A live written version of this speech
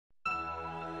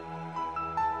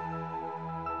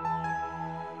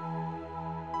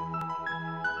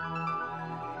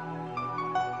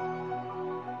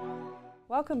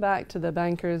Welcome back to the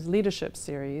Banker's Leadership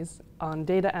Series on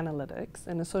data analytics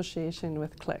in association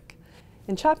with Click.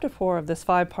 In Chapter 4 of this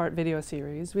 5-part video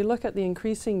series, we look at the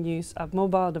increasing use of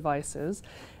mobile devices,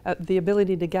 at the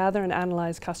ability to gather and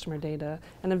analyze customer data,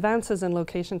 and advances in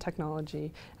location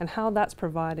technology, and how that's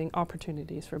providing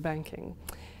opportunities for banking.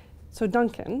 So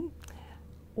Duncan,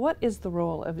 what is the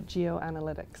role of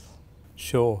geoanalytics?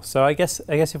 Sure. So I guess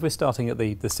if we're starting at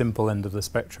the simple end of the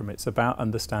spectrum, it's about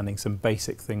understanding some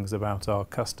basic things about our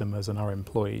customers and our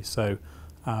employees. So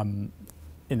in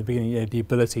the beginning, the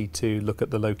ability to look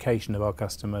at the location of our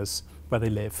customers, where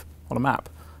they live, on a map.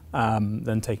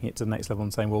 Then taking it to the next level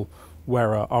and saying, well,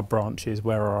 where are our branches?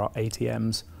 Where are our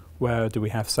ATMs? Where do we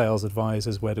have sales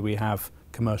advisors? Where do we have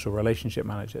commercial relationship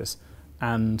managers?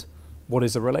 And what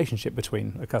is the relationship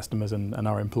between the customers and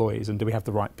our employees? And do we have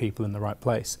the right people in the right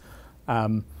place?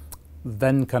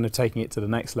 Then kind of taking it to the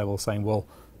next level, saying, well,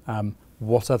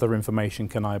 what other information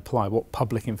can I apply? What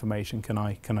public information can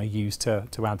I use to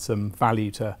add some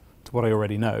value to what I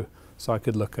already know? So I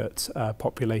could look at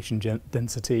population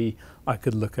density, I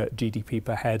could look at GDP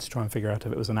per head to try and figure out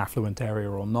if it was an affluent area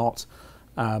or not.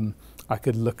 I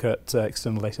could look at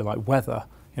external data like weather.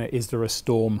 Is there a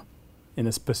storm in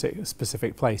a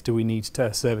specific place? Do we need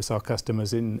to service our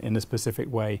customers in a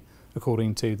specific way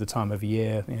according to the time of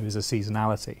year? There's a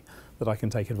seasonality that I can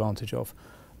take advantage of.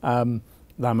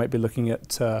 That might be looking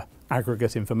at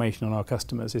aggregate information on our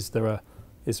customers. Is there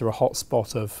a hot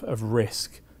spot of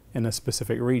risk in a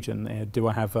specific region? Do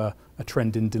I have a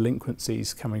trend in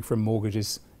delinquencies coming from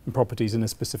mortgages and properties in a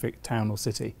specific town or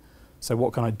city? So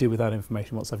what can I do with that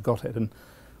information once I've got it? And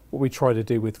what we try to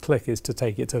do with Click is to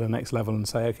take it to the next level and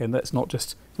say, okay, that's not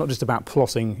just about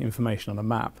plotting information on a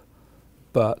map,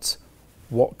 but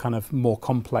what kind of more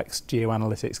complex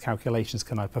geoanalytics calculations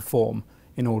can I perform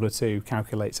in order to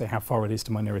calculate, say, how far it is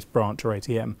to my nearest branch or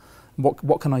ATM?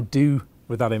 What can I do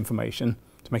with that information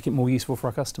to make it more useful for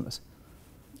our customers?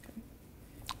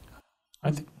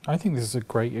 I think this is a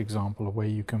great example of where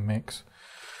you can mix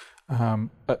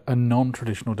a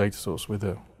non-traditional data source with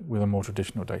a more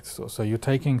traditional data source. So you're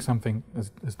taking something,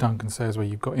 as Duncan says, where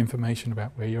you've got information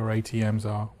about where your ATMs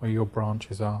are, where your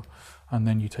branches are, and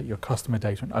then you take your customer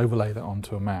data and overlay that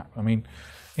onto a map. I mean,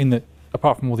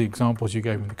 apart from all the examples you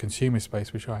gave in the consumer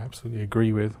space, which I absolutely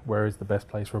agree with, where is the best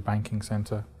place for a banking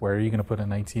center? Where are you going to put an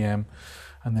ATM?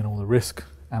 And then all the risk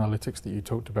analytics that you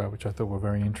talked about, which I thought were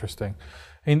very interesting.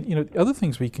 And the other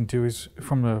things we can do is,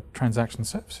 from the transaction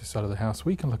services side of the house,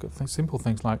 we can look at simple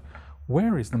things like,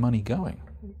 where is the money going?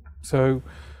 So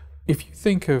if you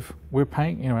think of, we're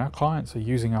paying, our clients are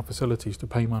using our facilities to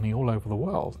pay money all over the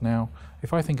world. Now,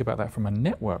 if I think about that from a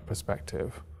network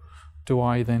perspective, do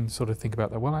I then sort of think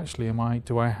about that, well, actually,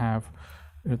 do I have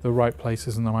the right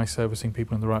places, and am I servicing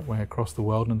people in the right way across the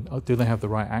world, and do they have the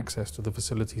right access to the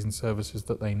facilities and services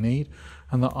that they need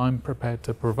and that I'm prepared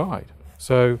to provide?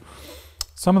 So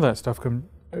some of that stuff can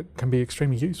be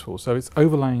extremely useful. So it's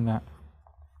overlaying that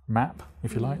map,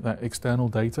 if you like, that external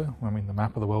data. I mean, the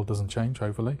map of the world doesn't change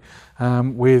overly,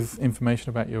 with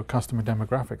information about your customer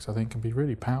demographics, I think can be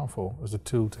really powerful as a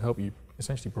tool to help you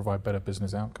essentially provide better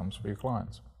business outcomes for your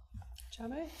clients.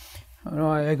 Chame?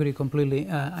 No, I agree completely.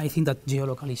 I think that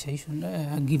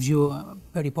geolocalization gives you a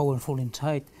very powerful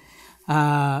insight.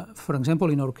 For example,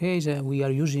 in our case, we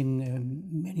are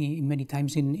using many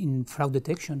times in fraud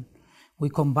detection. We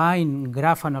combine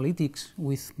graph analytics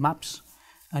with maps,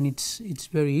 and it's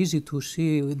very easy to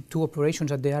see with two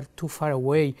operations that they are too far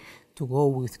away to go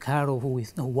with car or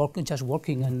with just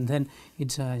walking, and then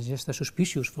it's just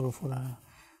suspicious for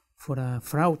a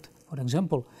fraud, for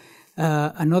example.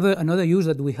 Another use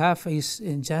that we have is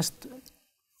just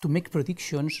to make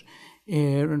predictions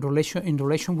in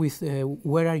relation with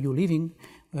where are you living,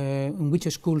 in which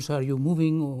schools are you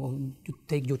moving, or to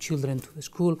take your children to the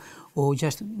school, or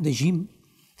just the gym.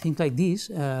 Things like this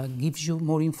gives you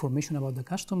more information about the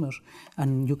customers,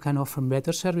 and you can offer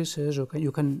better services, or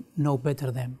you can know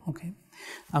better them. Okay.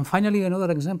 And finally, another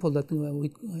example that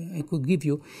I could give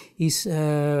you is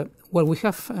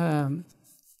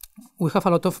we have a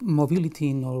lot of mobility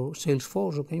in our sales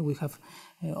force. Okay, we have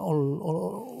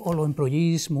all our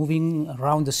employees moving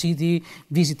around the city,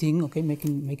 visiting. Okay,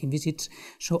 making visits.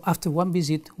 So after one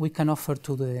visit, we can offer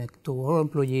to our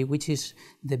employee which is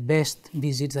the best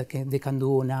visits that they can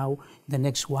do now. The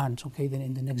next ones, okay, the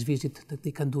next visit that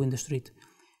they can do in the street,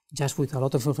 just with a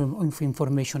lot of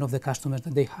information of the customers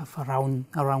that they have around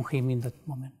him in that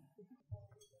moment.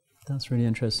 That's really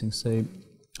interesting. So,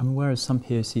 I mean, whereas some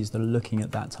POCs that are looking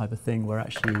at that type of thing, where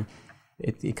actually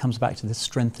it comes back to this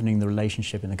strengthening the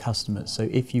relationship in the customer. So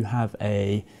if you have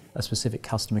a specific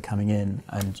customer coming in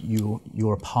and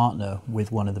you're a partner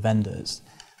with one of the vendors,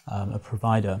 a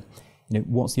provider,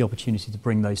 what's the opportunity to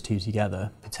bring those two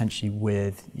together, potentially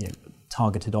with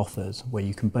targeted offers where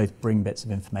you can both bring bits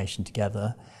of information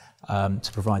together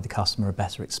to provide the customer a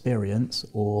better experience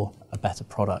or a better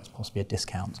product, possibly a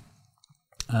discount.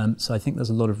 So I think there's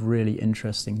a lot of really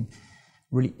interesting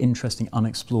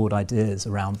unexplored ideas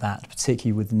around that,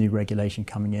 particularly with the new regulation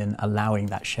coming in, allowing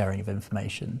that sharing of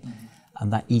information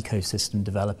and that ecosystem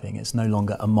developing. It's no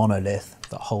longer a monolith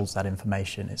that holds that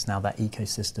information. It's now that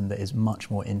ecosystem that is much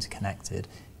more interconnected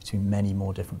between many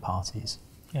more different parties.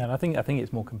 Yeah, and I think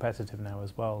it's more competitive now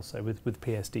as well. So with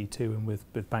PSD2 and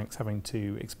with banks having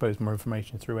to expose more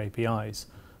information through APIs,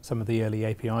 some of the early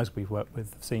APIs we've worked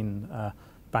with have seen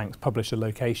banks publish the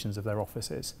locations of their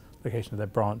offices, location of their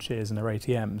branches and their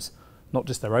ATMs, not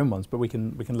just their own ones, but we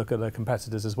can look at their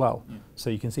competitors as well. Yeah. So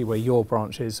you can see where your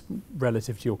branch is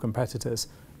relative to your competitors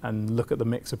and look at the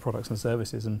mix of products and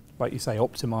services and, like you say,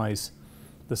 optimize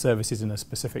the services in a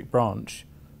specific branch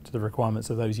to the requirements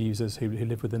of those users who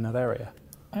live within that area.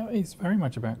 It's very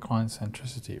much about client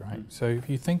centricity, right? So if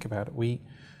you think about it,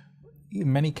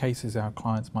 in many cases our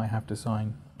clients might have to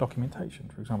sign documentation.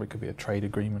 For example, it could be a trade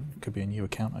agreement, it could be a new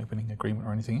account opening agreement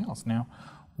or anything else. Now,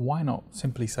 why not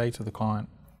simply say to the client,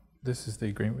 this is the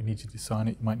agreement, we need you to sign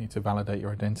it, you might need to validate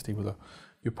your identity with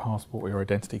your passport or your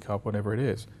identity card, whatever it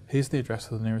is. Here's the address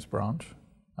of the nearest branch,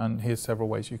 and here's several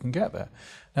ways you can get there.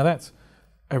 Now that's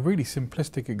a really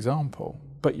simplistic example,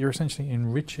 but you're essentially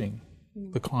enriching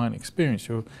the client experience.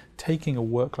 You're taking a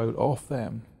workload off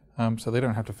them, so they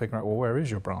don't have to figure out, well, where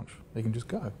is your branch? They can just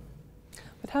go.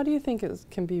 But how do you think it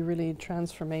can be really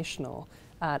transformational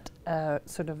at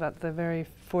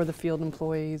for the field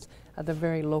employees at the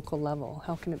very local level?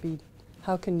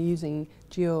 How can using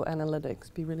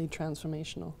geo-analytics be really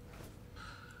transformational?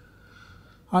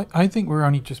 I think we're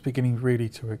only just beginning really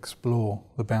to explore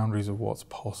the boundaries of what's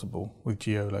possible with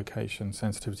geolocation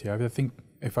sensitivity. I think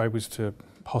if I was to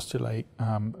postulate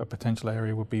a potential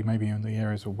area would be maybe in the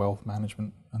areas of wealth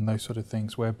management and those sort of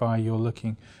things, whereby you're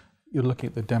looking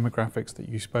at the demographics that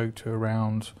you spoke to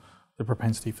around the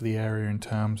propensity for the area in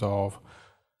terms of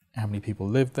how many people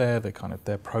live there,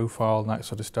 their profile and that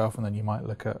sort of stuff, and then you might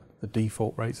look at the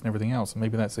default rates and everything else, and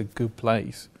maybe that's a good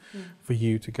place for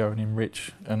you to go and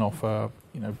enrich and offer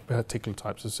particular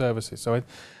types of services. So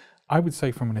I would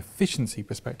say from an efficiency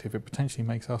perspective, it potentially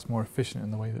makes us more efficient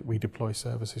in the way that we deploy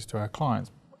services to our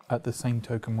clients, at the same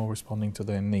token more responding to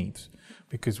their needs,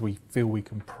 because we feel we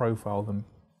can profile them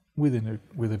with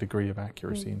a degree of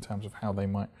accuracy in terms of how they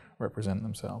might represent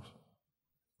themselves.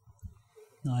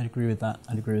 No, I'd agree with that.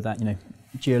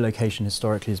 Geolocation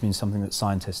historically has been something that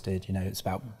scientists did. It's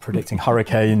about predicting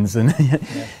hurricanes, and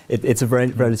it's a very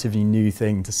relatively new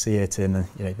thing to see it in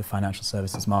the financial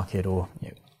services market or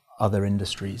other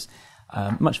industries.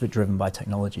 Much of it driven by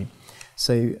technology.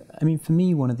 So, for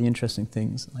me, one of the interesting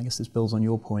things, I guess this builds on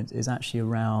your point, is actually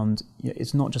around,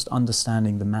 it's not just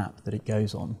understanding the map that it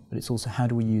goes on, but it's also how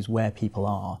do we use where people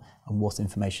are and what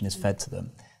information is fed to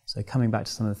them. So coming back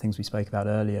to some of the things we spoke about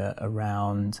earlier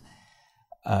around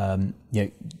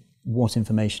what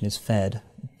information is fed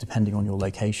depending on your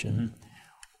location,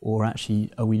 or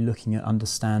actually are we looking at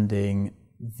understanding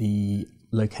the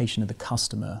location of the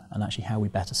customer and actually how we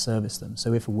better service them.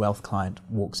 So if a wealth client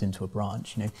walks into a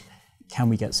branch, can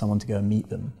we get someone to go and meet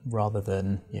them rather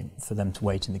than for them to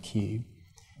wait in the queue?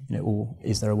 Or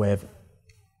is there a way of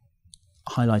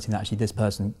highlighting that actually this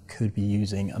person could be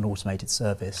using an automated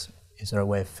service? Is there a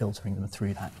way of filtering them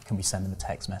through that? Can we send them a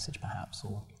text message perhaps?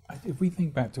 Or if we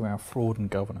think back to our fraud and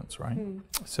governance, right?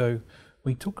 So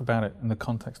we talk about it in the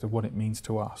context of what it means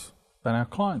to us. Then our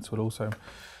clients would also,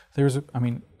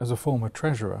 as a former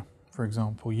treasurer, for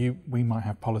example, we might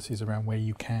have policies around where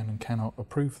you can and cannot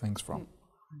approve things from,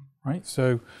 right?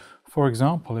 So for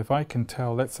example, if I can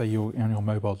tell, let's say you're on your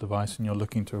mobile device and you're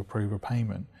looking to approve a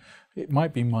payment, it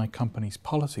might be my company's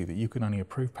policy that you can only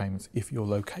approve payments if you're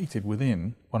located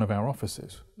within one of our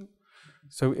offices.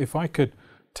 So if I could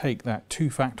take that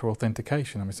two-factor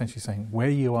authentication, I'm essentially saying where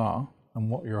you are and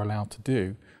what you're allowed to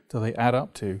do they add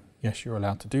up to, yes, you're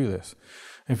allowed to do this.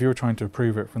 If you're trying to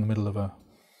approve it from the middle of a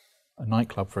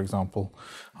nightclub, for example,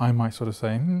 I might sort of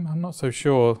say, I'm not so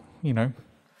sure,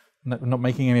 not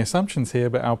making any assumptions here,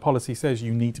 but our policy says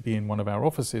you need to be in one of our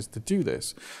offices to do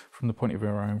this from the point of view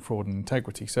of our own fraud and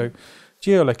integrity. So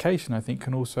geolocation, I think,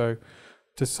 can also,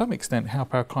 to some extent,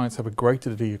 help our clients have a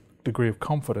greater degree of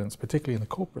confidence, particularly in the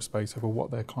corporate space, over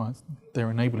what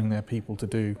they're enabling their people to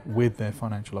do with their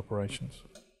financial operations.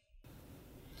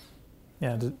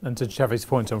 Yeah, and to Chavi's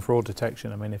point on fraud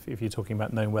detection, if you're talking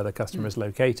about knowing where the customer is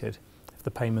located, if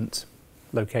the payment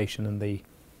location and the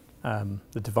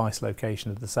device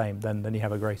location are the same, then you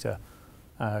have a greater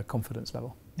confidence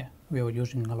level. Yeah, we are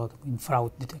using a lot in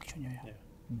fraud detection. Yeah.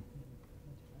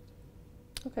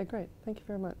 Okay, great. Thank you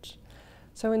very much.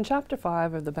 So in Chapter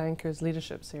 5 of the Bankers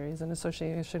Leadership Series, in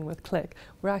association with Click,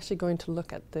 we're actually going to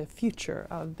look at the future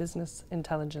of business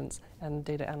intelligence and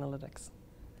data analytics.